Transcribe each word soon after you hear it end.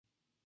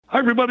Hi,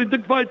 everybody.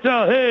 Dick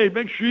Vitale. Hey,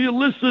 make sure you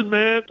listen,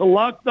 man. The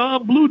Locked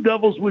On Blue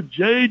Devils with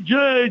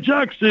J.J.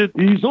 Jackson.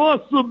 He's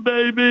awesome,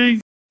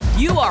 baby.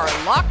 You are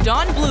Locked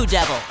On Blue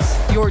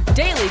Devils, your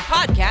daily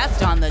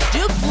podcast on the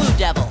Duke Blue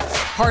Devils,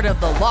 part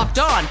of the Locked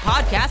On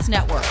Podcast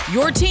Network,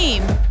 your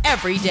team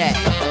every day.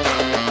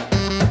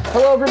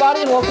 Hello,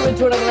 everybody, and welcome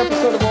into another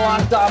episode of the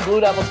Locked On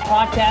Blue Devils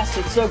podcast.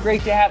 It's so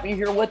great to have you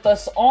here with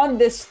us on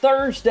this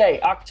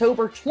Thursday,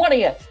 October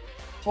 20th,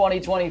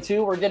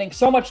 2022. We're getting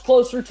so much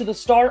closer to the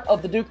start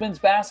of the Duke men's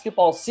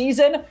basketball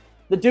season.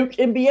 The Duke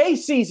NBA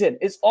season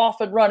is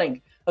off and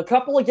running. A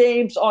couple of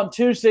games on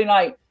Tuesday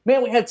night.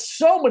 Man, we had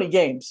so many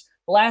games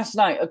last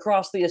night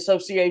across the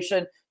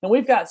association, and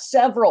we've got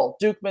several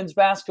Duke men's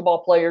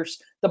basketball players.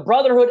 The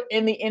brotherhood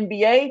in the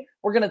NBA,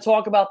 we're going to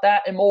talk about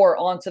that and more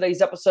on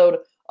today's episode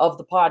of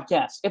the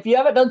podcast. If you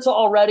haven't done so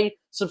already,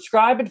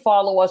 subscribe and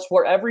follow us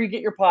wherever you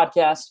get your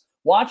podcast.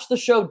 Watch the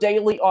show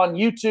daily on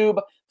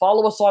YouTube.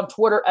 Follow us on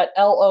Twitter at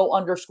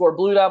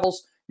LO_Blue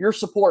Devils. Your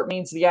support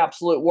means the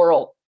absolute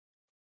world.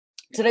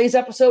 Today's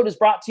episode is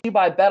brought to you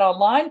by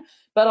BetOnline.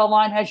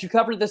 BetOnline has you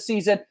covered this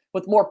season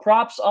with more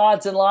props,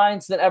 odds, and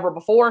lines than ever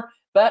before.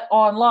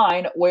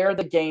 BetOnline, where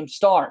the game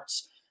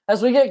starts.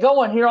 As we get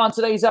going here on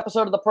today's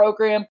episode of the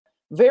program,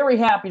 very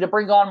happy to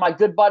bring on my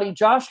good buddy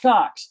Josh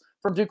Cox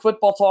from Duke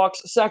Football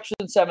Talks Section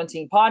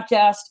 17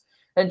 podcast.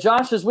 And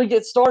Josh, as we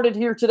get started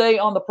here today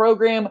on the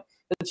program,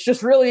 it's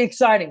just really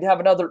exciting to have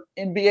another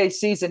NBA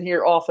season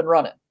here off and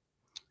running.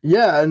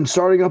 Yeah, and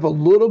starting up a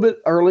little bit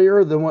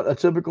earlier than what a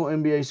typical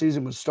NBA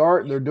season would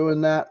start. They're doing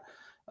that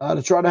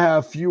to try to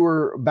have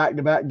fewer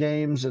back-to-back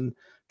games and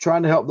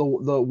trying to help the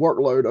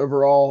workload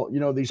overall,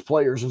 these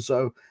players. And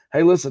so,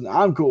 hey, listen,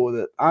 I'm cool with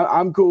it.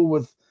 I'm cool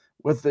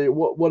with the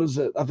what is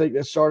it? I think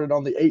it started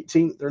on the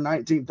 18th or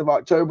 19th of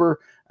October,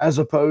 as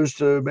opposed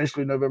to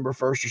basically November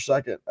 1st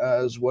or 2nd,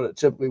 as what it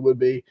typically would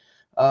be.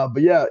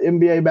 But yeah,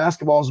 NBA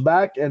basketball is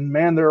back, and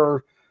man, there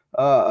are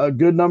a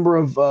good number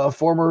of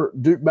former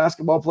Duke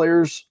basketball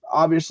players,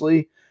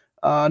 obviously,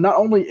 not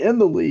only in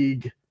the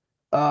league,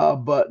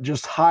 but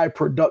just high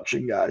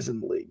production guys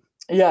in the league.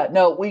 Yeah,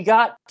 no, we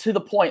got to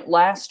the point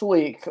last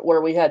week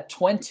where we had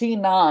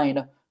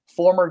 29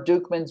 former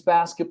Duke men's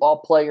basketball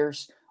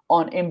players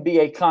on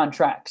NBA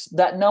contracts.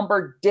 That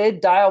number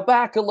did dial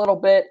back a little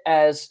bit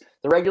as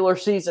the regular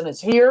season is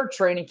here.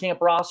 Training camp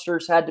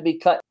rosters had to be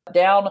cut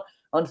down.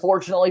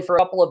 Unfortunately, for a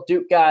couple of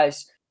Duke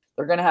guys,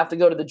 they're going to have to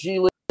go to the G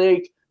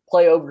League,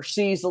 play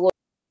overseas a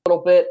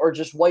little bit, or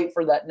just wait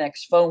for that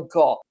next phone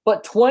call.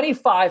 But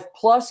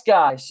 25-plus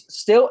guys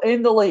still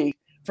in the league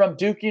from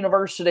Duke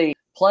University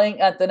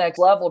playing at the next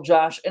level,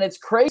 Josh. And it's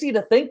crazy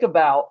to think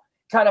about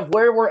kind of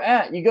where we're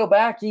at. You go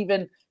back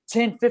even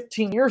 10,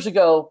 15 years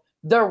ago,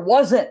 there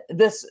wasn't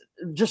this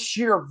just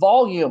sheer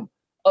volume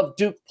of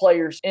Duke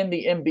players in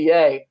the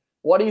NBA.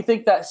 What do you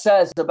think that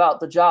says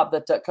about the job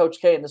that Coach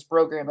K and this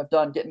program have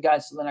done getting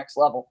guys to the next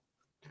level?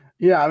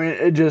 Yeah, I mean,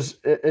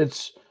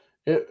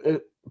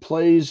 it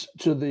plays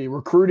to the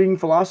recruiting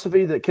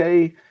philosophy that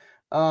K,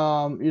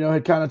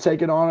 had kind of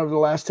taken on over the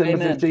last 10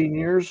 to 15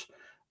 years.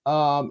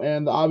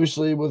 And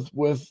obviously with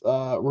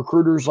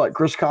recruiters like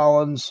Chris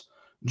Collins,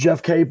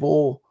 Jeff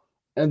Capel,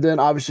 and then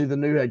obviously the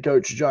new head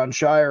coach, Jon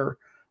Scheyer,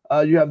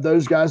 you have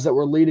those guys that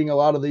were leading a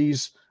lot of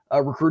these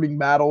recruiting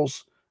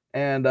battles.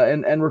 And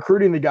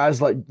recruiting the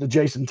guys like the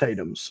Jason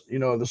Tatums,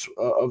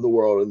 of the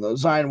world, and the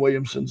Zion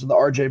Williamsons and the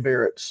RJ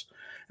Barretts.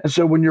 And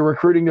so when you're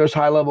recruiting those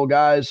high level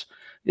guys,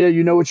 yeah,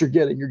 you know what you're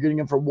getting. You're getting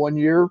them for 1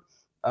 year.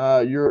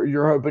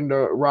 You're hoping to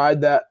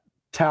ride that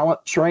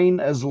talent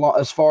train as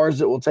far as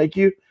it will take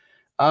you,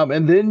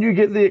 and then you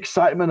get the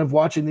excitement of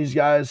watching these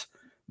guys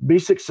be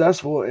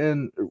successful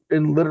in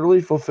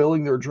literally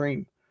fulfilling their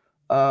dream.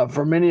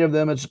 For many of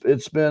them,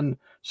 it's been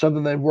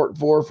something they've worked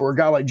for a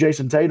guy like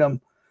Jason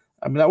Tatum.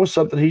 I mean, that was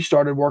something he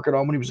started working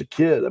on when he was a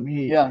kid. I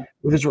mean,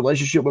 with his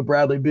relationship with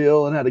Bradley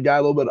Beal, and had a guy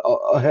a little bit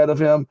ahead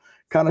of him,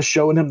 kind of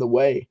showing him the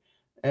way.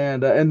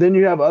 And then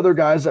you have other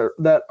guys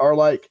that are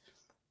like,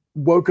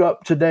 woke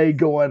up today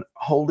going,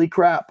 holy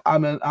crap,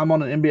 I'm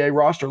on an NBA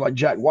roster like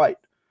Jack White.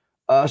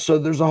 So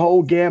there's a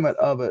whole gamut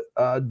of it,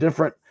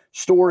 different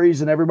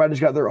stories, and everybody's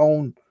got their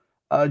own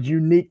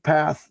unique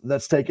path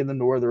that's taken them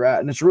to where they're at.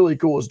 And it's really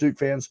cool as Duke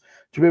fans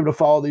to be able to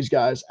follow these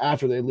guys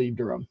after they leave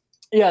Durham.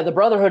 Yeah, the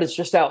brotherhood is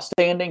just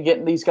outstanding,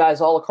 getting these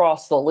guys all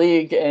across the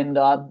league, and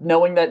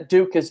knowing that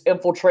Duke has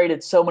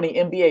infiltrated so many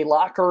NBA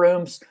locker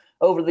rooms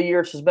over the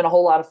years has been a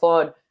whole lot of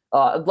fun.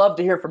 I'd love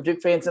to hear from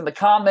Duke fans in the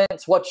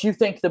comments what you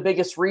think the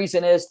biggest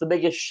reason is, the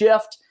biggest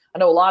shift. I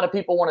know a lot of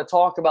people want to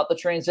talk about the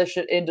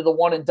transition into the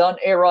one-and-done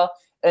era,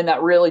 and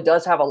that really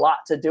does have a lot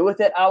to do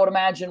with it, I would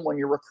imagine. When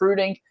you're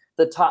recruiting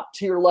the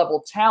top-tier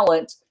level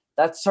talent,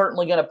 that's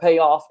certainly going to pay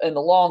off in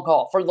the long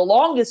haul. For the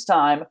longest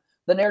time,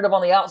 the narrative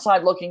on the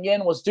outside looking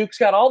in was Duke's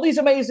got all these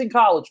amazing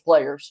college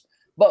players,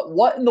 but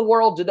what in the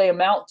world do they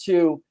amount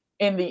to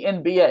in the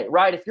NBA,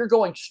 right? If you're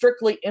going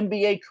strictly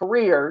NBA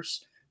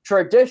careers,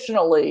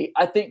 traditionally,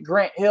 I think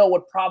Grant Hill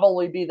would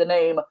probably be the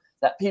name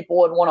that people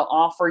would want to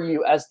offer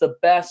you as the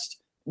best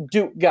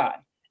Duke guy.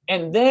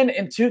 And then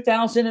in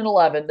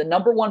 2011, the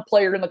number one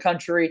player in the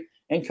country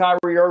and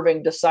Kyrie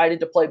Irving decided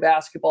to play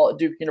basketball at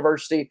Duke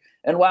University.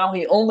 And while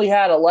he only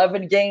had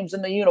 11 games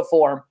in the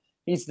uniform,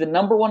 he's the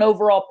number one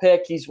overall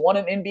pick. He's won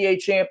an NBA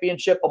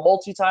championship, a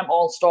multi-time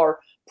All-Star,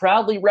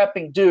 proudly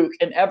repping Duke.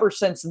 And ever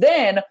since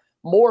then,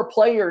 more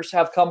players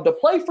have come to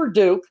play for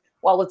Duke.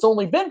 While it's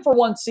only been for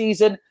one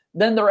season,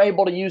 then they're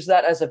able to use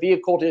that as a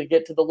vehicle to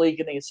get to the league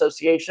and the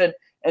association.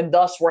 And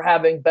thus we're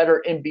having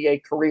better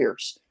NBA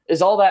careers.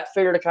 Is all that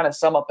fair to kind of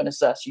sum up and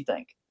assess, you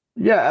think?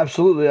 Yeah,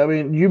 absolutely. I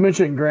mean, you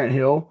mentioned Grant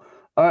Hill.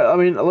 I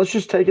mean, let's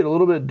just take it a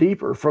little bit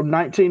deeper. From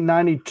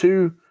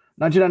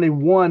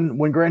 1991,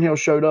 when Grant Hill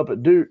showed up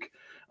at Duke,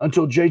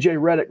 until J.J.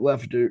 Redick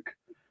left Duke.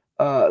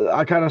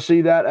 I kind of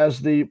see that as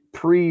the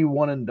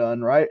pre-one and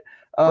done, right?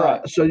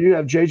 Right. So you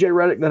have J.J.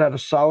 Redick that had a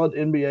solid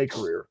NBA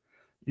career.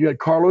 You had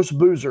Carlos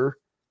Boozer.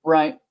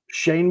 Right.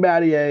 Shane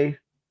Battier,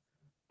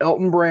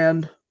 Elton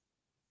Brand,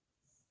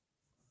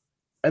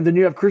 and then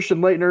you have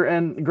Christian Laettner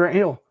and Grant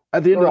Hill.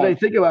 At the end of the day,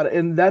 think about it.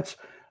 And that's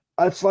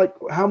like,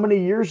 how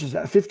many years is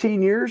that?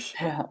 15 years?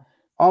 Yeah.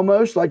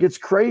 Almost. Like, it's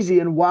crazy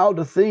and wild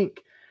to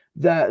think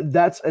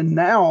and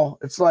now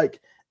it's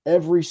like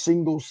every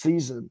single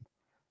season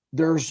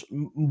there's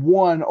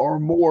one or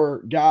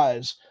more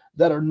guys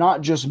that are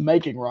not just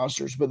making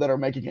rosters, but that are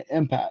making an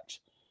impact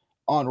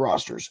on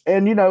rosters.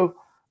 And,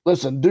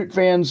 listen, Duke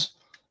fans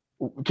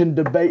can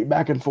debate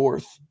back and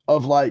forth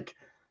of like,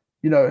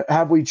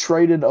 have we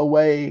traded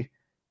away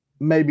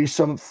maybe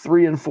some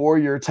 3 and 4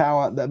 year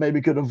talent that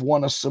maybe could have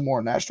won us some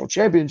more national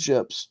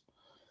championships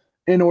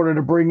in order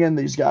to bring in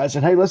these guys?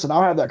 And hey, listen,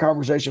 I'll have that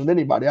conversation with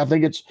anybody. I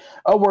think it's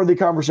a worthy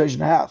conversation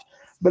to have.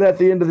 But at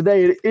the end of the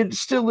day, it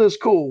still is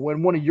cool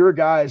when one of your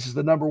guys is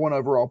the number one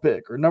overall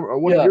pick, or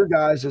one of your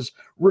guys is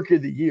rookie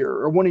of the year,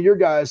 or one of your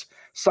guys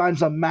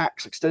signs a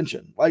max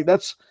extension. Like,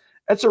 that's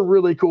a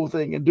really cool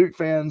thing. And Duke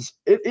fans,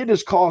 it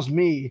has caused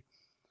me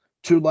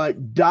to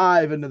like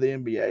dive into the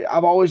NBA.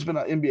 I've always been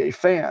an NBA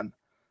fan,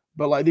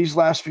 but like these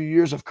last few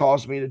years have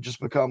caused me to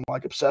just become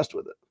like obsessed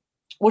with it.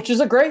 Which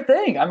is a great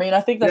thing. I mean, I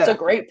think that's a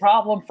great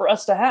problem for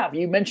us to have.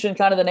 You mentioned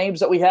kind of the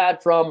names that we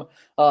had from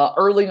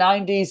early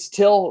 90s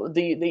till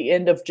the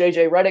end of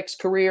J.J. Redick's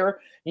career,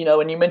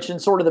 and you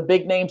mentioned sort of the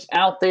big names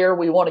out there.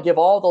 We want to give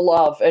all the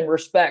love and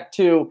respect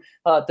to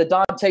the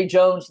Dante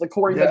Jones, the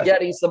Corey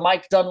Maggettis, the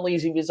Mike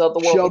Dunleavys of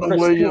the world, Sheldon the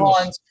Chris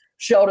Williams.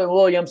 Sheldon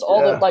Williams,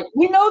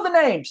 we know the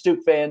names,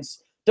 Duke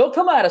fans. Don't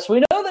come at us.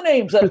 We know the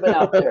names that have been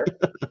out there.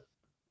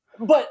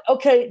 But,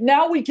 okay,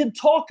 now we can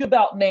talk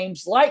about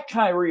names like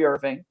Kyrie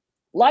Irving,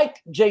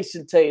 like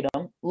Jason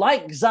Tatum,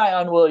 like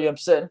Zion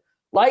Williamson,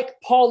 like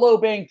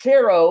Paolo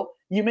Banchero.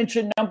 You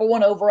mentioned number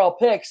one overall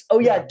picks. Oh,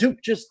 yeah,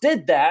 Duke just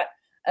did that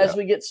as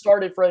we get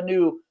started for a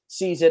new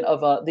season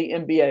of the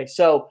NBA.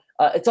 So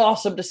it's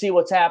awesome to see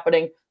what's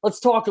happening. Let's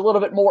talk a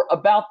little bit more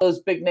about those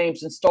big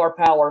names and star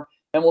power,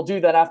 and we'll do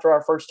that after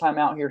our first time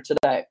out here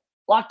today.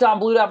 Locked On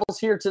Blue Devils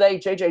here today.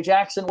 JJ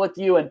Jackson with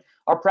you, and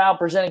our proud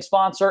presenting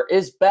sponsor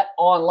is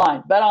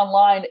BetOnline.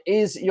 BetOnline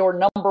is your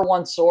number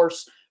one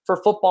source for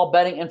football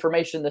betting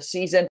information this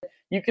season.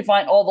 You can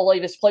find all the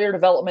latest player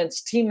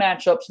developments, team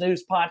matchups,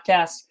 news,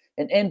 podcasts,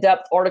 and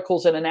in-depth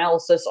articles and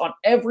analysis on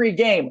every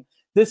game.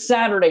 This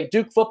Saturday,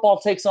 Duke football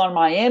takes on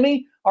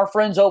Miami. Our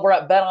friends over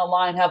at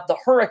BetOnline have the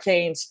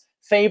Hurricanes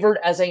favored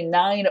as a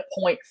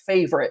 9-point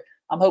favorite.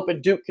 I'm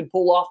hoping Duke can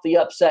pull off the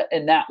upset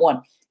in that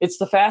one. It's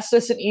the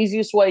fastest and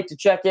easiest way to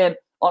check in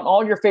on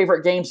all your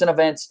favorite games and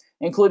events,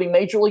 including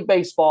Major League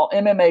Baseball,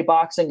 MMA,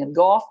 boxing, and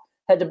golf.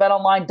 Head to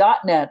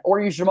betonline.net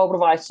or use your mobile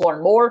device to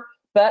learn more.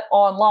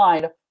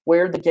 BetOnline,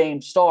 where the game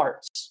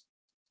starts.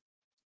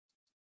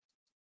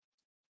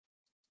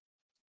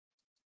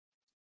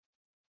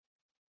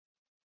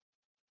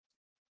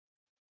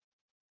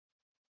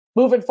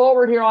 Moving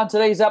forward here on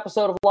today's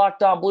episode of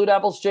Locked On Blue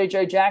Devils,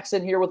 JJ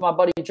Jackson here with my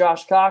buddy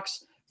Josh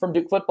Cox from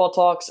Duke Football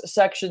Talks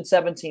Section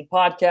 17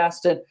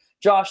 podcast. And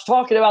Josh,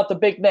 talking about the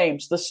big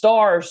names, the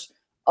stars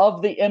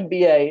of the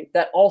NBA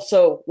that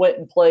also went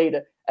and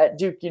played at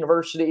Duke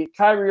University.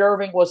 Kyrie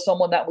Irving was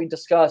someone that we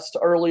discussed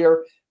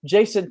earlier.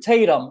 Jason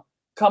Tatum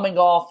coming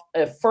off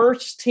a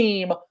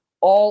first-team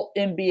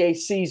All-NBA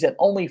season.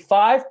 Only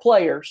 5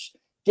 players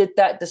get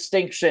that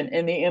distinction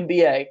in the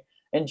NBA.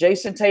 And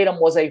Jason Tatum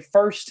was a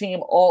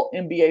first-team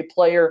All-NBA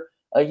player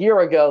a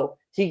year ago.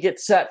 He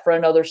gets set for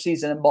another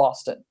season in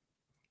Boston.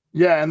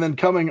 Yeah, and then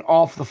coming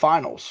off the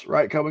finals,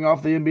 right? Coming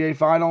off the NBA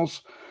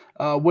finals,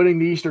 winning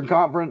the Eastern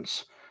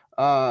Conference,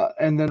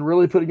 and then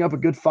really putting up a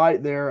good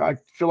fight there. I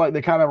feel like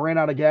they kind of ran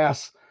out of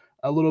gas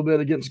a little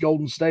bit against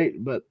Golden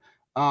State, but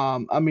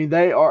I mean,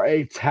 they are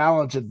a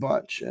talented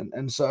bunch.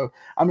 And so,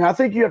 I mean, I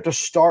think you have to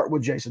start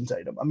with Jason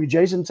Tatum. I mean,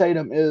 Jason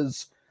Tatum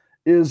is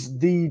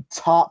the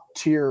top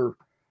tier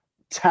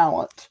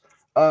talent,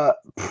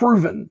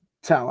 proven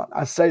talent.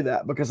 I say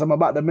that because I'm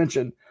about to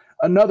mention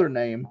another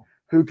name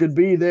who could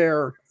be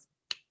there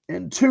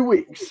in 2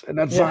 weeks, and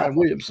that's Zion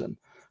Williamson.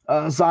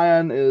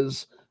 Zion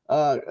is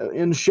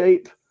in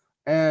shape,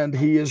 and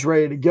he is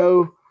ready to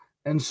go.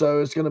 And so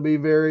it's going to be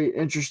very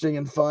interesting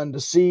and fun to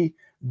see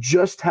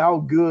just how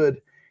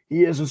good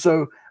he is. And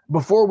so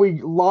before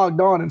we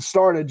logged on and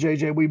started,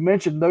 JJ, we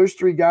mentioned those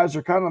three guys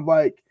are kind of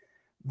like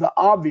the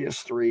obvious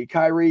three.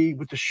 Kyrie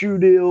with the shoe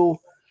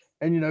deal.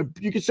 And,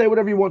 you can say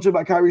whatever you want to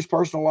about Kyrie's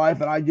personal life,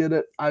 and I get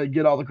it. I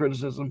get all the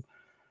criticism.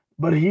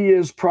 But he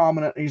is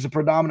prominent. He's a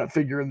predominant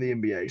figure in the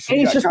NBA. So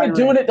and he's just been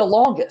doing it the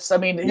longest. I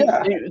mean,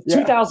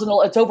 2000.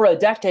 It's over a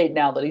decade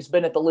now that he's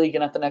been at the league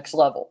and at the next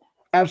level.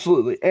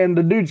 Absolutely. And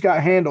the dude's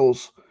got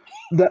handles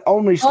that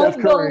only Steph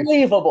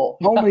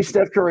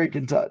Curry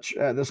can touch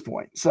at this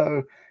point.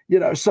 So,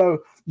 so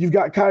you've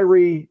got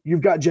Kyrie,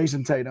 you've got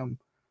Jason Tatum,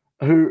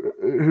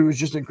 who is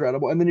just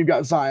incredible. And then you've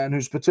got Zion,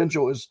 whose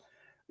potential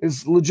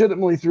is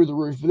legitimately through the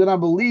roof. But then I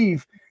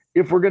believe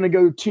if we're going to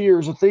go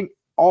tiers, I think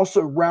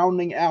also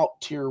rounding out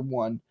tier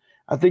one,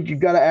 I think you've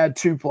got to add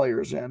two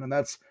players in, and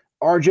that's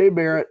RJ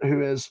Barrett,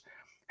 who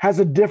has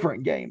a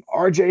different game.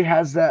 RJ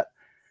has that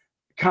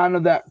kind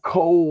of that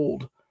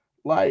cold,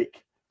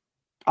 like,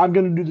 I'm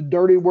going to do the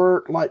dirty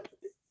work. Like,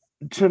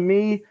 to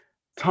me,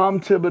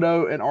 Tom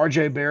Thibodeau and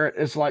RJ Barrett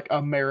is like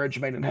a marriage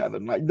made in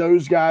heaven. Like,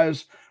 those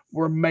guys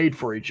were made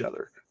for each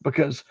other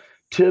because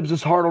Tibbs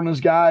is hard on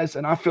his guys,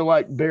 and I feel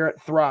like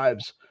Barrett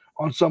thrives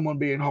on someone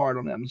being hard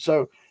on him.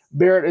 So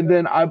Barrett, and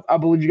then I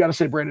believe you got to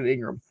say Brandon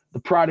Ingram, the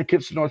pride of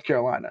Kinston, North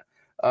Carolina.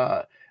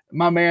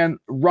 My man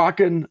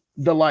rocking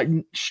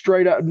the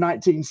straight up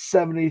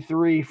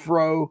 1973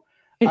 fro.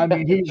 I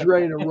mean, he's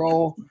ready to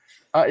roll.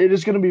 It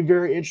is going to be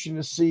very interesting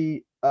to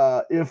see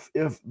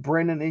if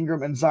Brandon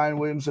Ingram and Zion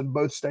Williamson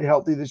both stay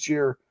healthy this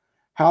year,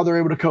 how they're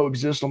able to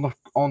coexist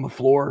on the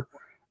floor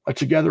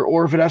together,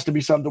 or if it has to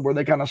be something where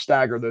they kind of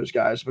stagger those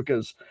guys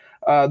because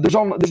there's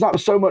not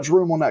so much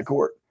room on that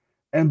court,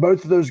 and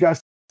both of those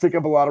guys take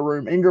up a lot of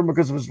room. Ingram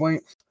because of his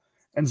length,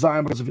 and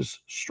Zion because of his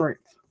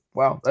strength.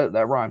 Wow,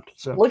 that rhymed.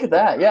 So look at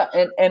that, yeah,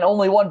 and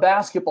only one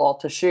basketball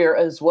to share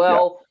as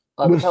well.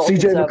 Yeah. With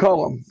CJ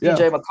McCollum.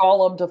 CJ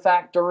McCollum to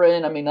factor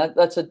in. I mean,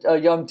 that's a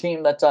young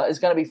team that is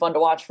going to be fun to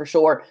watch for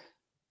sure.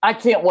 I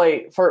can't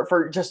wait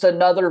for just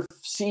another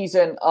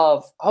season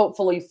of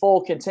hopefully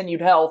full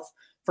continued health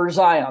for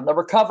Zion. The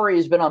recovery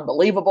has been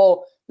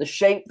unbelievable. The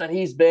shape that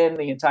he's been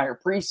the entire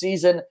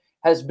preseason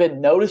has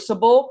been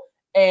noticeable.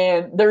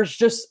 And there's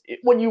just,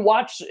 when you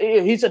watch,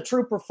 he's a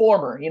true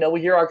performer.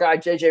 We hear our guy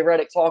JJ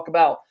Redick talk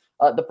about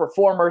the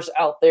performers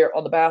out there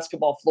on the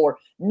basketball floor.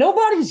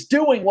 Nobody's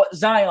doing what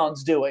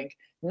Zion's doing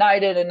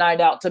night in and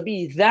night out, to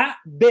be that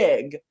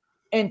big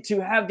and to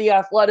have the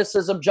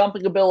athleticism,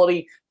 jumping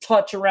ability,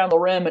 touch around the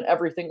rim and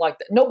everything like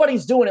that.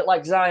 Nobody's doing it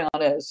like Zion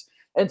is.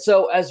 And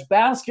so as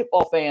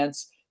basketball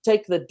fans,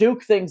 take the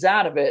Duke things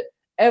out of it,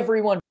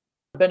 everyone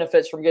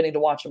benefits from getting to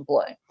watch him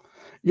play.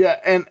 Yeah,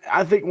 and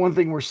I think one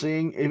thing we're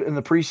seeing in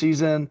the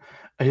preseason,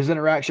 his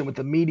interaction with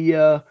the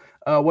media,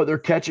 what they're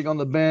catching on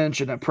the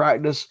bench and at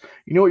practice,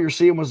 what you're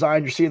seeing with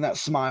Zion, you're seeing that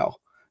smile.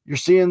 You're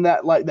seeing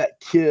that, like, that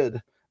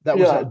kid that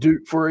was at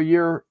Duke for a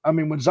year. I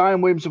mean, when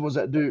Zion Williamson was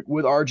at Duke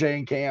with RJ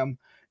and Cam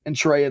and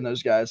Trey and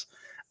those guys,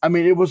 I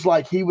mean, it was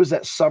like he was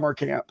at summer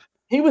camp.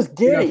 He was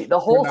giddy the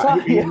whole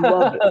time. He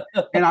loved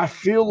it. And I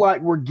feel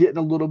like we're getting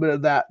a little bit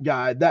of that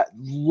guy, that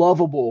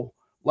lovable.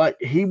 Like,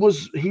 he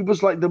was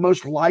like the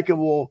most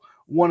likable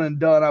one and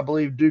done I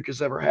believe Duke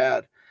has ever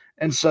had.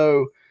 And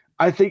so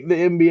I think the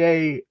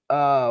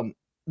NBA,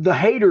 the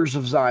haters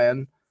of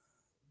Zion,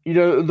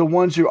 the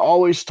ones who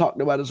always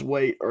talked about his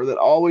weight or that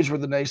always were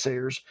the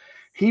naysayers,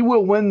 he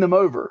will win them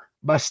over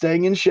by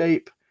staying in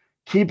shape,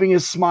 keeping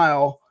his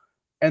smile,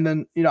 and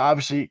then,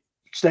 obviously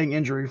staying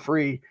injury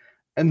free.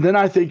 And then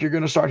I think you're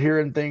going to start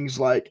hearing things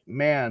like,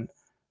 man,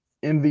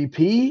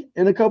 MVP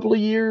in a couple of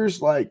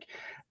years, like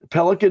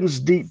Pelicans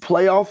deep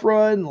playoff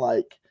run,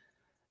 like,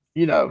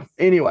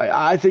 anyway,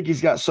 I think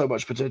he's got so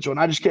much potential, and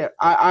I just can't.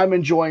 I'm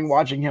enjoying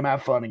watching him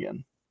have fun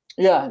again.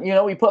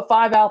 Yeah, we put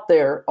 5 out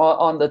there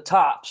on the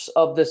tops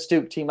of this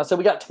Duke team. I said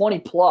we got 20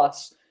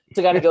 plus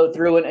to got to go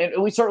through,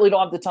 and we certainly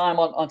don't have the time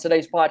on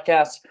today's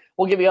podcast.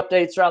 We'll give you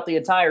updates throughout the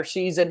entire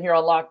season here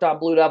on Locked On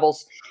Blue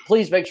Devils.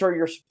 Please make sure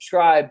you're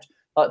subscribed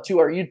to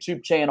our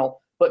YouTube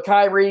channel. But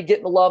Kyrie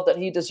getting the love that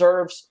he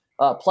deserves,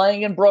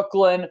 playing in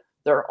Brooklyn.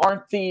 There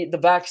aren't the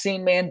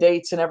vaccine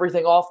mandates and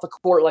everything off the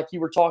court like you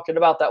were talking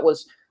about. That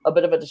was a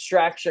bit of a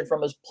distraction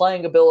from his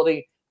playing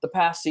ability the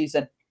past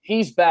season.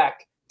 He's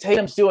back.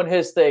 Tatum's doing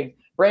his thing.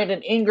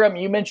 Brandon Ingram,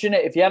 you mentioned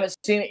it. If you haven't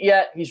seen it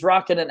yet, he's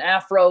rocking an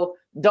afro.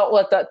 Don't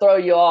let that throw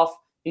you off.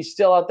 He's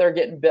still out there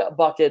getting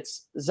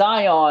buckets.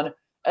 Zion,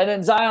 and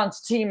then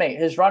Zion's teammate,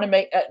 his running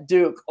mate at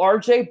Duke,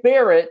 RJ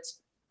Barrett,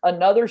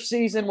 another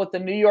season with the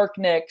New York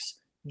Knicks,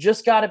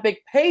 just got a big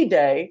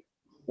payday.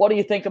 What do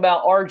you think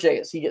about RJ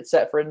as he gets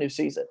set for a new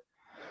season?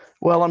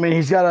 Well, I mean,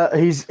 he's got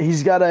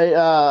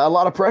a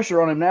lot of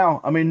pressure on him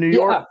now. I mean, New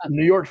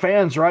York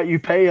fans, right? You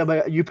pay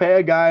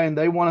a guy, and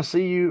they want to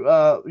see you,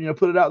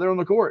 put it out there on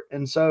the court.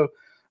 And so,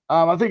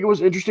 I think it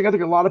was interesting. I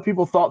think a lot of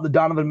people thought that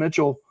Donovan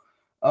Mitchell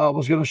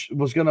was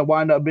gonna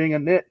wind up being a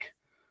Knick,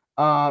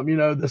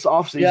 this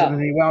offseason,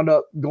 and he wound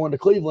up going to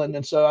Cleveland.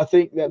 And so I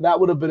think that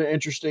would have been an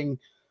interesting,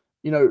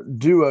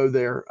 duo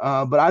there.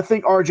 But I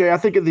think RJ. I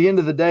think at the end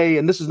of the day,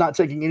 and this is not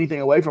taking anything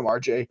away from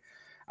RJ.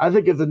 I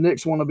think if the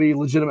Knicks want to be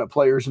legitimate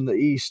players in the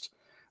East,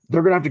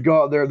 they're going to have to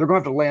go out there. They're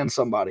going to have to land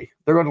somebody.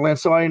 They're going to land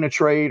somebody in a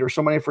trade or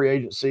somebody in free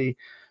agency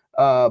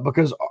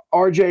because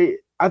RJ,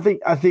 I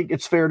think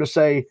it's fair to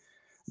say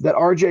that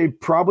RJ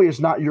probably is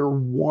not your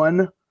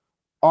one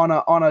on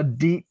a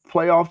deep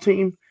playoff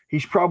team.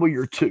 He's probably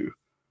your two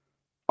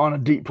on a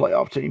deep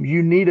playoff team.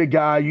 You need a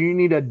guy. You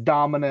need a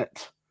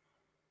dominant,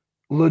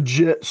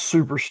 legit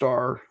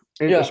superstar,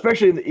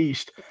 especially in the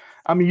East.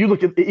 I mean, you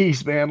look at the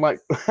East, man, like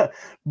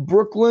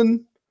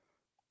Brooklyn,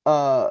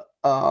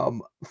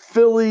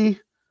 Philly,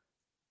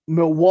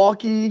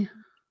 Milwaukee,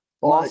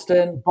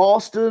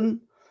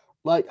 Boston.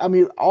 Like, I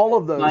mean, all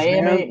of those,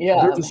 Miami, man,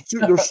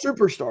 they're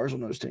superstars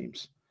on those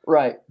teams.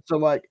 Right. So,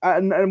 like,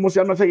 and we'll see,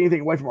 I'm not taking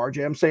anything away from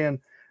RJ. I'm saying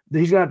that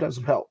he's going to have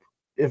some help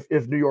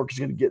if New York is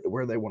going to get to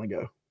where they want to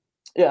go.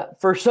 Yeah,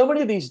 for so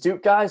many of these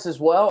Duke guys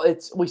as well,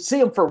 we see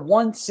them for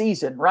one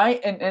season, right?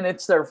 And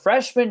it's their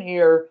freshman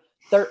year.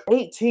 They're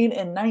 18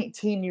 and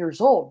 19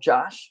 years old,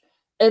 Josh.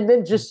 And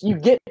then just you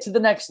get to the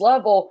next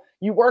level,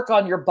 you work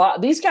on your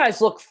body. These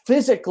guys look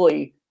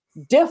physically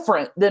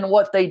different than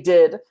what they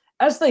did,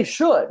 as they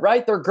should,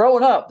 right? They're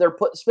growing up. They're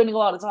spending a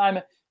lot of time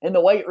in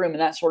the weight room and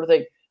that sort of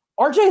thing.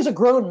 RJ is a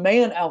grown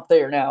man out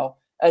there now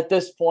at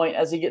this point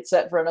as he gets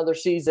set for another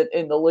season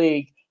in the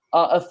league.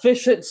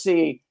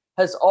 Efficiency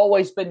has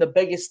always been the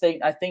biggest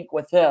thing, I think,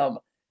 with him,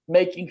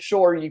 making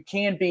sure you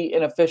can be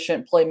an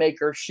efficient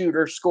playmaker,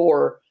 shooter,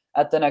 scorer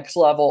at the next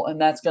level,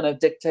 and that's going to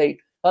dictate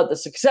the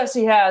success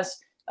he has.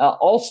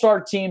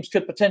 All-star teams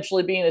could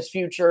potentially be in his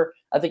future.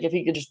 I think if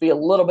he could just be a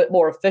little bit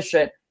more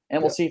efficient,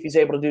 and we'll see if he's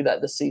able to do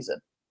that this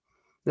season.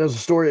 That was a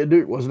story at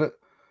Duke, wasn't it?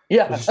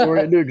 Yeah. It was a story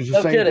at Duke. It's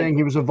the same thing.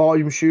 He was a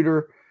volume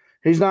shooter.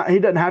 He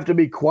doesn't have to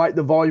be quite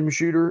the volume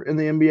shooter in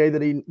the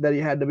NBA that he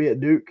had to be at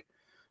Duke.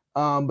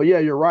 But yeah,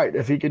 you're right.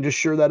 If he can just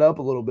shore that up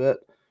a little bit.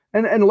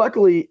 And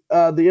luckily,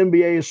 the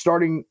NBA is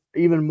starting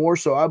even more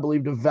so, I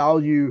believe, to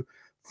value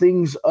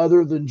things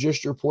other than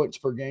just your points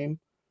per game.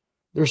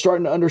 They're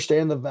starting to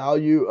understand the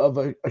value of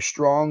a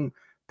strong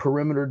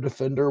perimeter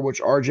defender,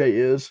 which RJ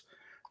is.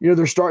 You know,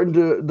 they're starting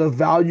to the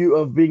value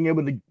of being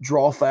able to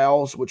draw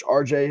fouls, which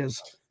RJ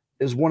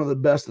is one of the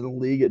best in the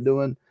league at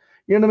doing.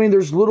 You know what I mean?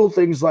 There's little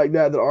things like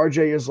that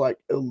RJ is like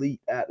elite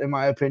at, in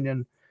my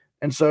opinion.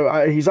 And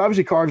so he's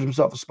obviously carved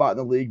himself a spot in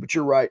the league, but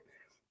you're right.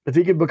 If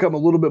he could become a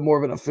little bit more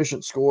of an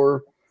efficient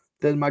scorer,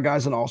 then my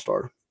guy's an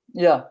all-star.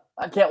 Yeah,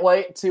 I can't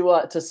wait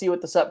to see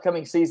what this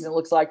upcoming season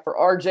looks like for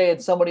RJ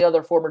and so many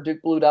other former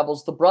Duke Blue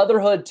Devils. The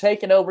Brotherhood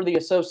taking over the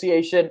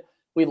association.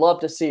 We'd love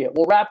to see it.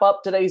 We'll wrap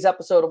up today's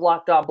episode of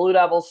Locked On Blue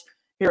Devils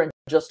here in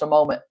just a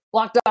moment.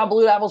 Locked On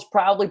Blue Devils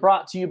proudly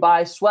brought to you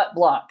by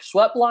Sweatblock.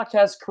 Sweatblock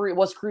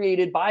was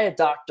created by a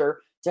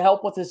doctor to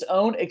help with his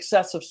own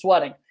excessive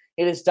sweating.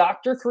 It is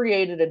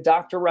doctor-created and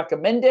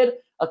doctor-recommended.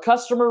 A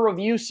customer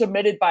review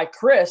submitted by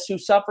Chris, who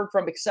suffered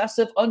from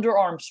excessive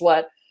underarm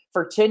sweat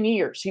for 10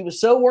 years. He was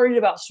so worried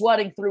about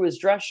sweating through his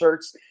dress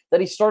shirts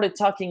that he started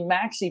tucking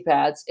maxi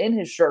pads in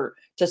his shirt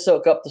to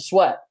soak up the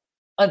sweat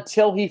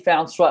until he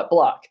found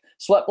Sweatblock.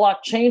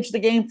 Sweatblock changed the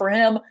game for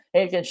him,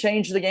 and it can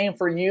change the game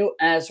for you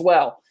as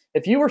well.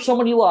 If you or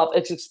someone you love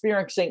is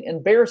experiencing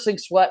embarrassing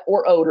sweat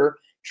or odor,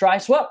 try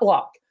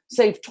Sweatblock.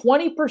 Save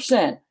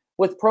 20%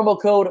 with promo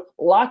code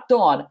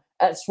LOCKEDON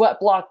at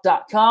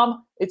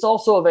sweatblock.com. It's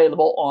also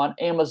available on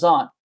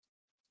Amazon.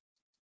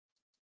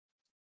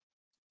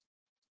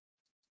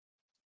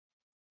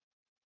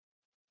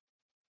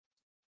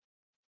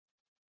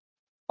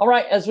 All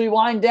right, as we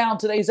wind down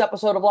today's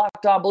episode of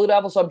Locked On Blue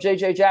Devils, I'm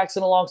JJ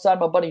Jackson alongside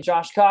my buddy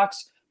Josh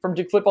Cox from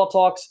Duke Football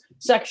Talks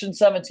Section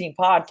 17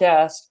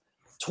 podcast.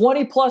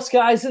 20-plus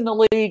guys in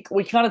the league.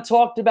 We kind of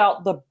talked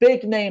about the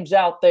big names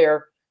out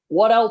there.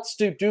 What else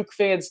do Duke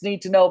fans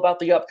need to know about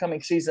the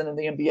upcoming season in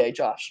the NBA,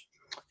 Josh?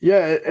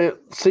 Yeah, it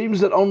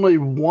seems that only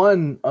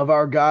one of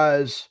our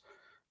guys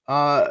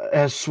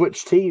has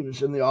switched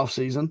teams in the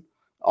offseason.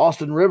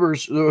 Austin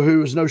Rivers,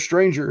 who is no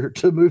stranger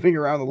to moving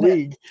around the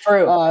league,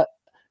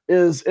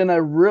 is in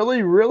a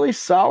really, really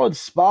solid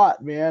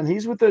spot, man.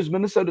 He's with those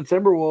Minnesota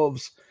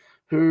Timberwolves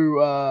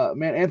who,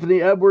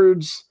 Anthony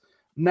Edwards,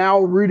 now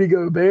Rudy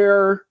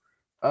Gobert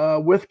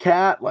with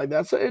Cat. Like,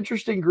 that's an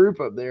interesting group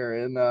up there.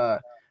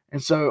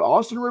 And so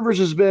Austin Rivers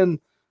has been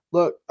 –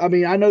 look, I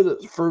mean, I know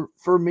that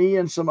for me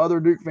and some other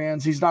Duke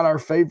fans, he's not our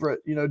favorite,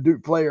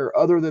 Duke player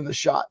other than the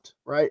shot,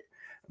 right?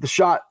 The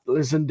shot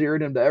has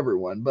endeared him to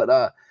everyone.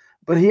 But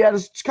he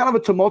had kind of a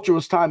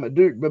tumultuous time at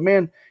Duke. But,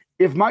 man,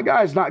 if my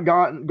guy's not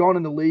gone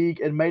in the league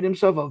and made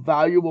himself a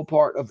valuable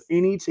part of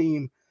any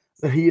team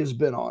that he has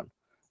been on.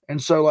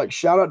 And so, like,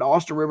 shout out to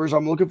Austin Rivers.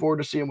 I'm looking forward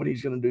to seeing what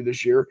he's going to do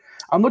this year.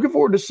 I'm looking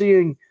forward to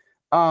seeing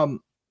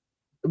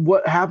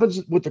what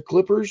happens with the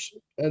Clippers.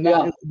 And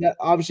that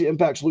obviously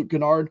impacts Luke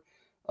Kennard.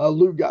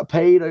 Luke got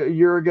paid a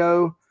year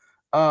ago.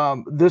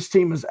 This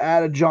team has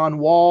added John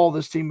Wall.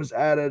 This team has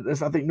added,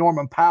 I think,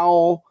 Norman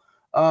Powell.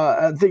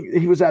 I think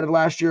he was added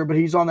last year, but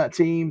he's on that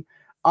team.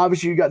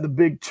 Obviously, you got the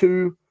big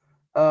two,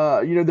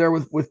 there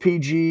with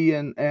PG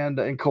and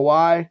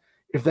Kawhi,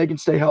 if they can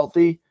stay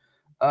healthy.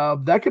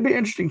 That could be an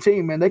interesting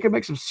team, man. They could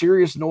make some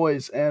serious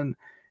noise. And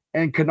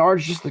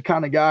Kennard's just the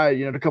kind of guy,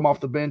 to come off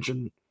the bench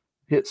and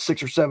hit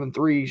 6 or 7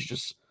 threes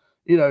just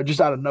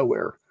out of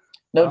nowhere.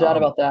 No doubt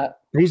about that.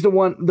 He's the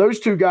one. Those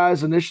two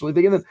guys initially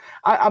thinking.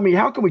 I mean,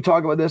 how can we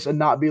talk about this and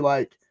not be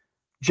like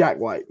Jack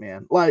White,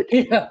 man? Like,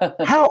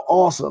 how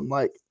awesome!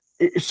 Like,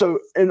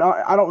 and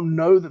I don't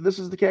know that this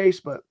is the case,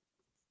 but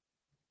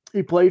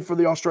he played for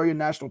the Australian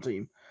national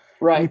team.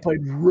 Right. He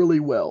played really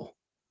well.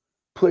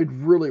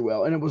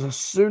 And it was as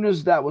soon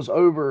as that was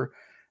over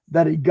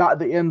that he got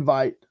the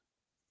invite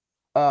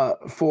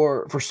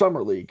for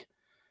Summer League.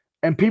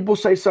 And people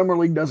say Summer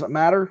League doesn't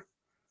matter.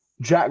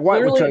 Jack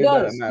White would tell you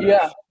that it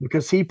matters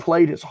because he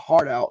played his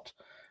heart out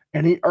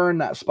and he earned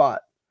that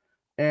spot.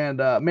 And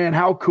man,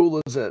 how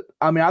cool is it?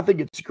 I mean, I think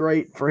it's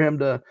great for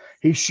him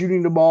he's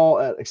shooting the ball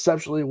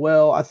exceptionally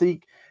well. I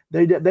think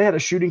they had a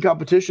shooting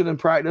competition in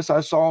practice I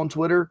saw on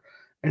Twitter,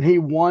 and he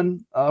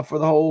won for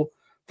the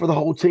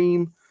whole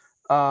team.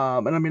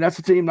 And I mean, that's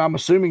a team. I'm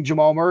assuming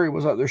Jamal Murray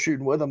was out there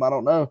shooting with him. I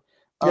don't know.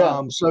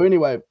 Yeah. So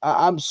anyway,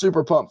 I'm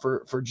super pumped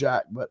for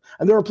Jack,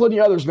 and there are plenty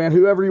of others, man.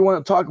 Whoever you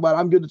want to talk about,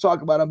 I'm good to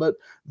talk about them. But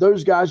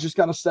those guys just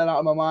kind of stand out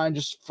in my mind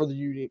just for the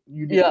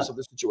uniqueness of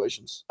the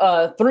situations.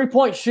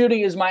 3-point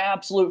shooting is my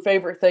absolute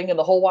favorite thing in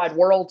the whole wide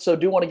world. So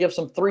do want to give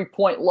some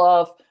 3-point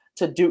love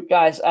to Duke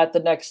guys at the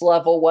next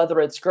level,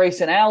 whether it's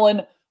Grayson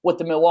Allen with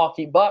the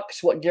Milwaukee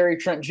Bucks, what Gary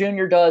Trent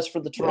Jr. does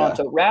for the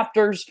Toronto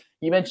Raptors.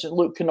 You mentioned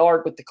Luke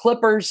Kennard with the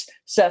Clippers,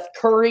 Seth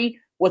Curry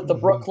with the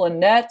Brooklyn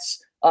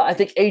Nets. I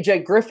think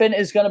AJ Griffin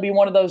is going to be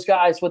one of those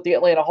guys with the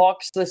Atlanta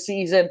Hawks this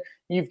season.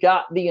 You've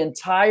got the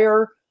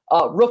entire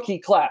rookie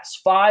class.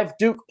 5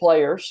 Duke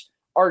players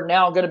are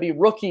now going to be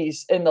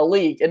rookies in the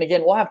league. And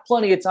again, we'll have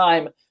plenty of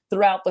time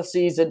throughout the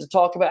season to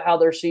talk about how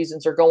their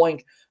seasons are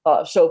going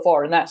so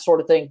far and that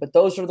sort of thing. But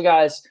those are the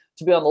guys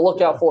to be on the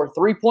lookout for.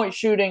 3-point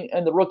shooting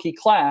and the rookie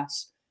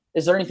class.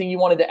 Is there anything you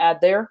wanted to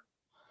add there?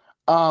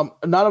 Not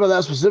about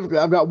that specifically.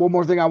 I've got one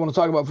more thing I want to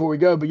talk about before we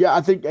go. But yeah, I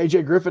think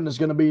AJ Griffin is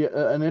going to be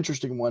an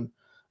interesting one.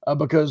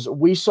 Because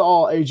we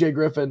saw AJ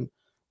Griffin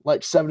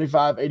like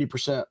 75,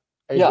 80%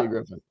 AJ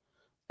Griffin.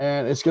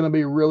 And it's going to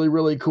be really,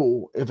 really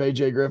cool if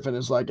AJ Griffin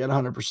is like at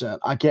 100%.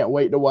 I can't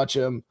wait to watch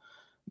him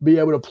be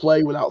able to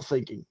play without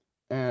thinking.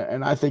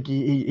 And I think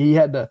he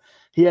had to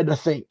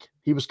think.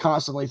 He was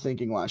constantly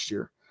thinking last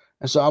year.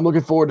 And so I'm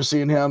looking forward to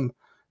seeing him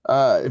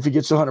if he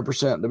gets to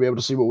 100% to be able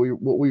to see what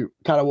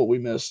we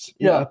missed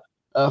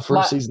for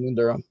a season in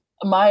Durham.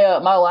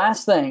 My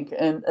last thing,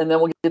 and then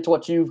we'll get to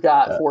what you've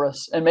got for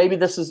us. And maybe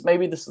this is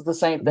the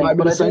same thing.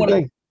 But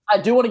I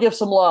do want to give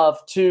some love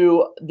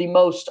to the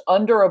most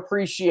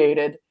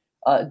underappreciated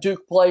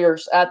Duke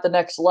players at the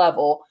next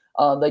level.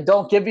 They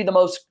don't give you the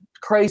most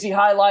crazy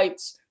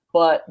highlights,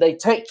 but they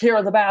take care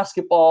of the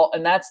basketball,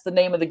 and that's the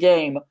name of the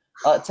game.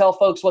 Tell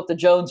folks what the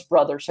Jones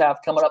brothers have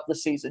coming up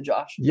this season,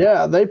 Josh.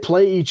 Yeah, they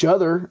play each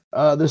other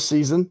this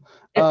season.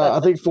 I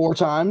think 4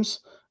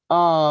 times.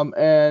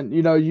 And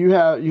you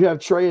have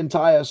Trey and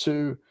Tyus,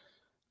 who,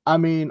 I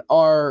mean,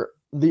 are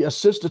the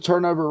assist to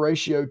turnover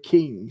ratio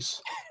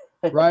kings,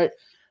 right?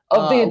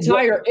 Of the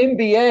entire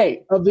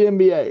NBA. Of the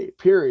NBA,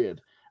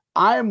 period.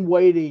 I'm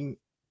waiting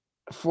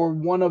for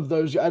one of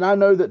those, and I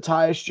know that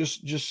Tyus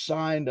just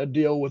signed a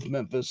deal with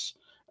Memphis.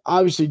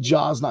 Obviously,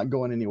 Ja's not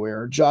going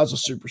anywhere. Ja's a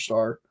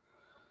superstar.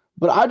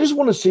 But I just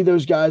want to see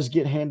those guys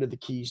get handed the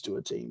keys to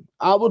a team.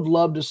 I would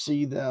love to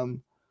see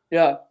them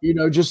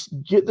just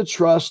get the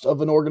trust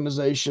of an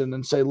organization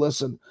and say,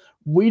 listen,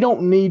 we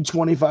don't need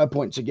 25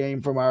 points a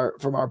game from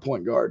our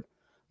point guard.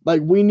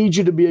 Like, we need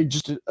you to be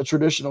just a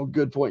traditional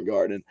good point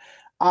guard. And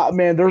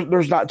man,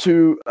 there's not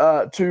two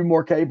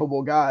more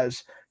capable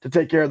guys to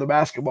take care of the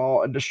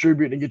basketball and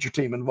distribute and get your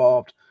team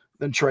involved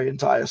than Trey and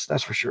Tyus.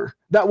 That's for sure.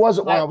 That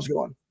wasn't where I was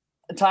going.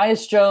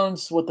 Tyus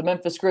Jones with the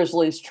Memphis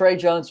Grizzlies, Trey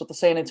Jones with the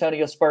San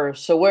Antonio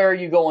Spurs. So where are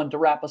you going to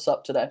wrap us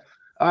up today?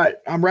 All right,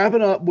 I'm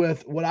wrapping up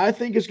with what I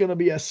think is going to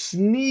be a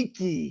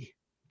sneaky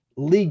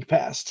League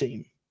Pass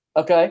team.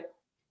 Okay.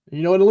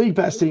 You know what a League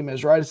Pass team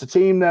is, right? It's a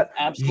team that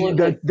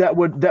absolutely that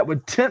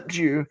would tempt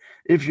you,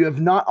 if you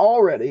have not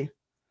already,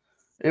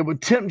 it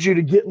would tempt you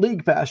to get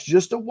League Pass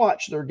just to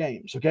watch their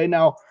games. Okay.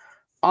 Now,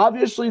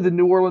 obviously the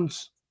New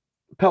Orleans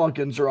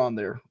Pelicans are on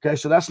there. Okay.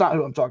 So that's not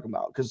who I'm talking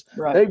about, because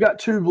they've got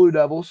 2 Blue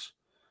Devils.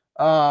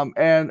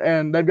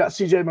 And they've got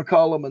CJ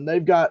McCollum, and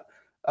they've got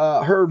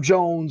Herb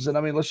Jones, and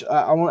I mean,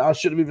 I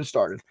should have even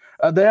started.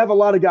 They have a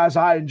lot of guys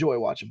I enjoy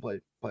watching play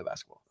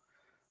basketball,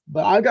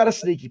 but I've got a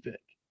sneaky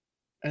pick,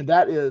 and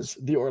that is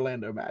the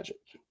Orlando Magic.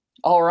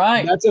 All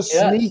right, that's a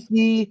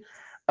sneaky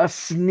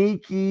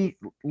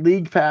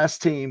League Pass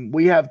team.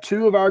 We have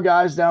 2 of our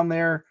guys down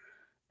there,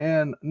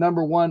 and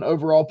number 1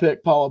 overall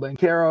pick Paolo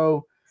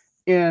Banchero,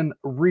 in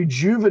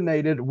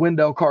rejuvenated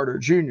Wendell Carter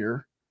Jr.,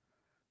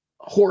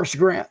 Horace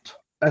Grant,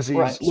 as he's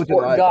looking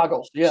sporting like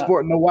goggles,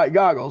 sporting the white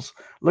goggles,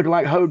 looking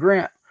like Ho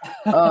Grant.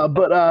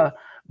 But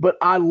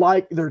I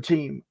like their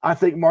team. I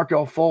think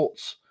Markelle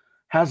Fultz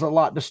has a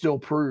lot to still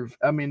prove.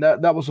 I mean,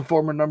 that was a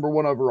former number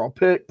 1 overall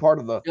pick, part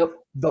of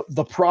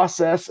the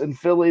process in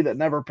Philly that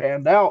never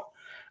panned out.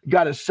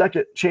 Got his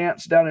second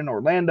chance down in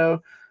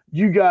Orlando.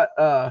 You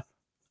got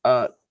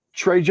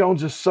Trey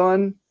Jones'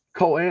 son,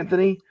 Cole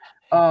Anthony,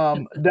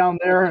 down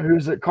there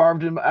who's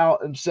carved him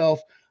out himself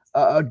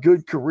a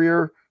good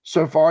career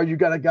so far. You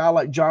got a guy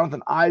like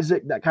Jonathan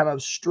Isaac, that kind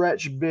of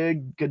stretch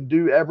big, can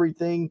do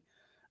everything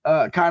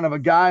kind of a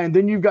guy. And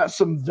then you've got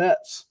some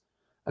vets.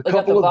 A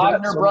couple of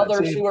Wagner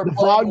brothers who are the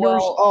playing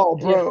Wagners, well. Oh,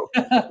 bro.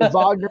 The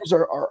Wagners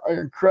are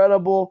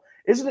incredible.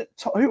 Isn't it?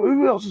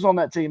 Who else is on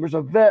that team? There's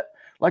a vet,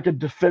 like a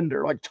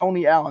defender, like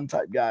Tony Allen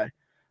type guy.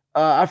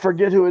 I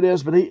forget who it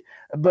is,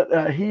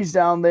 but he's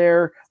down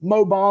there.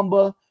 Mo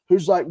Bamba,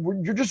 who's like,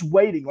 you're just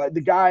waiting. Like, the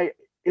guy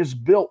is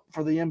built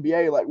for the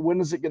NBA. Like, when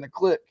is it going to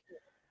click?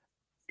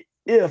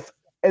 And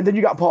then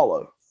you got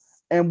Paulo.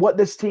 And what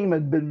this team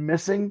had been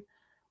missing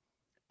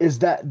is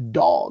that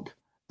dog.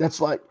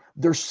 That's like,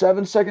 there's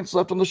 7 seconds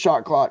left on the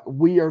shot clock.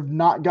 We have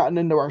not gotten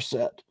into our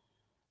set.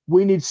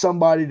 We need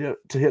somebody to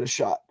hit a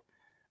shot.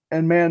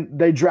 And, man,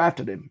 they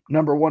drafted him,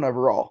 number 1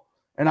 overall.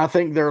 And I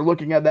think they're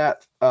looking at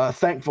that,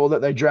 thankful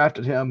that they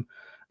drafted him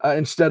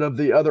instead of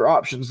the other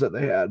options that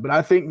they had. But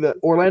I think that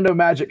Orlando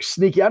Magic,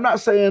 sneaky. I'm not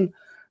saying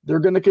they're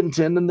going to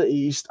contend in the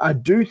East. I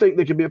do think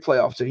they could be a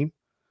playoff team.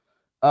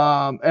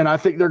 And I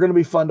think they're going to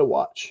be fun to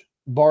watch,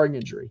 barring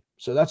injury.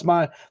 So that's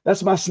my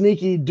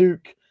sneaky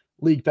Duke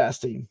League Pass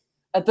team.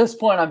 At this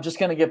point, I'm just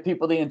going to give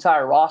people the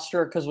entire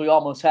roster because we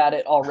almost had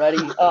it already.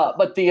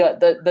 But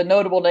the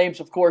notable names,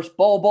 of course,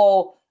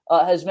 Bol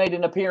has made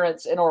an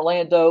appearance in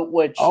Orlando,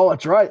 which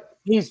that's right.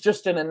 He's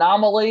just an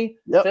anomaly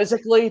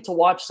physically to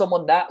watch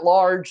someone that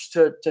large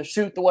to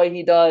shoot the way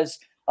he does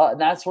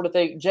and that sort of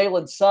thing.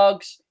 Jalen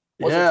Suggs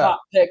was a top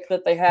pick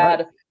that they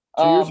had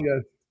 2 years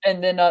ago.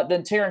 And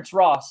then Terrence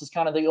Ross is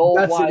kind of the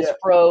old wise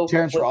pro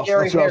Terrence with Ross.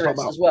 Gary Harris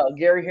as well.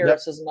 Gary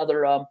Harris is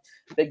another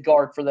big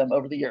guard for them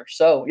over the years.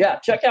 So yeah,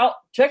 check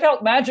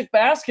out Magic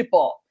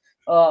basketball.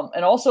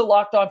 And also,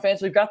 Locked On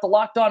fans, we've got the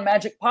Locked On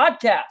Magic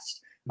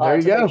podcast. There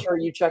you go. Make sure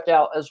you check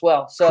out as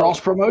well. So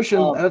cross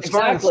promotion. That's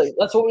exactly. Nice.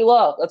 That's what we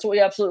love. That's what we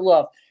absolutely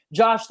love.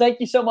 Josh,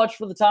 thank you so much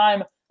for the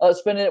time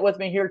spending it with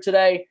me here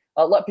today.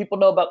 Let people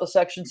know about the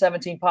Section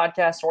 17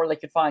 podcast and where they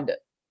can find it.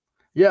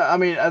 Yeah, I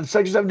mean, the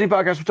Section 17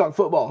 podcast, we talk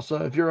football. So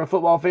if you're a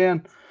football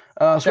fan,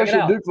 especially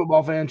a Duke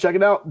football fan, check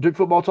it out.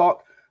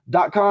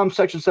 DukeFootballTalk.com,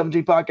 Section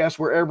 17 podcast,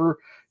 wherever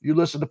you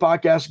listen to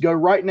podcasts. Go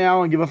right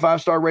now and give a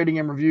 5-star rating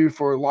and review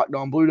for Locked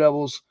On Blue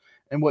Devils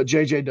and what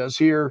JJ does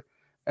here.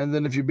 And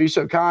then if you'd be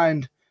so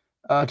kind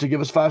to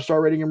give us a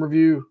 5-star rating and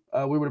review,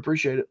 we would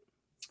appreciate it.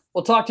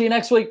 We'll talk to you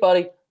next week,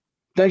 buddy.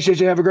 Thanks,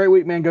 JJ. Have a great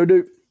week, man. Go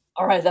Duke.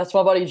 All right, that's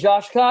my buddy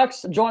Josh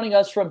Cox joining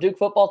us from Duke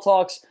Football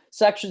Talks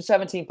Section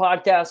 17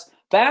 podcast.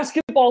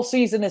 Basketball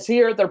season is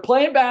here. They're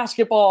playing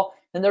basketball,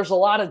 and there's a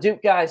lot of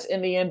Duke guys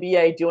in the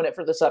NBA doing it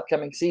for this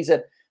upcoming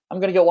season. I'm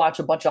going to go watch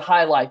a bunch of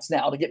highlights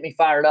now to get me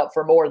fired up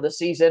for more of the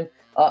season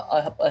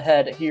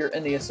ahead here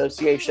in the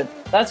association.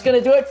 That's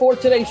going to do it for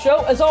today's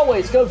show. As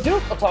always, go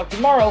Duke. I'll talk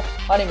tomorrow.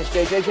 My name is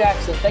JJ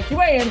Jackson. Thank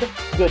you and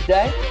good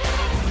day.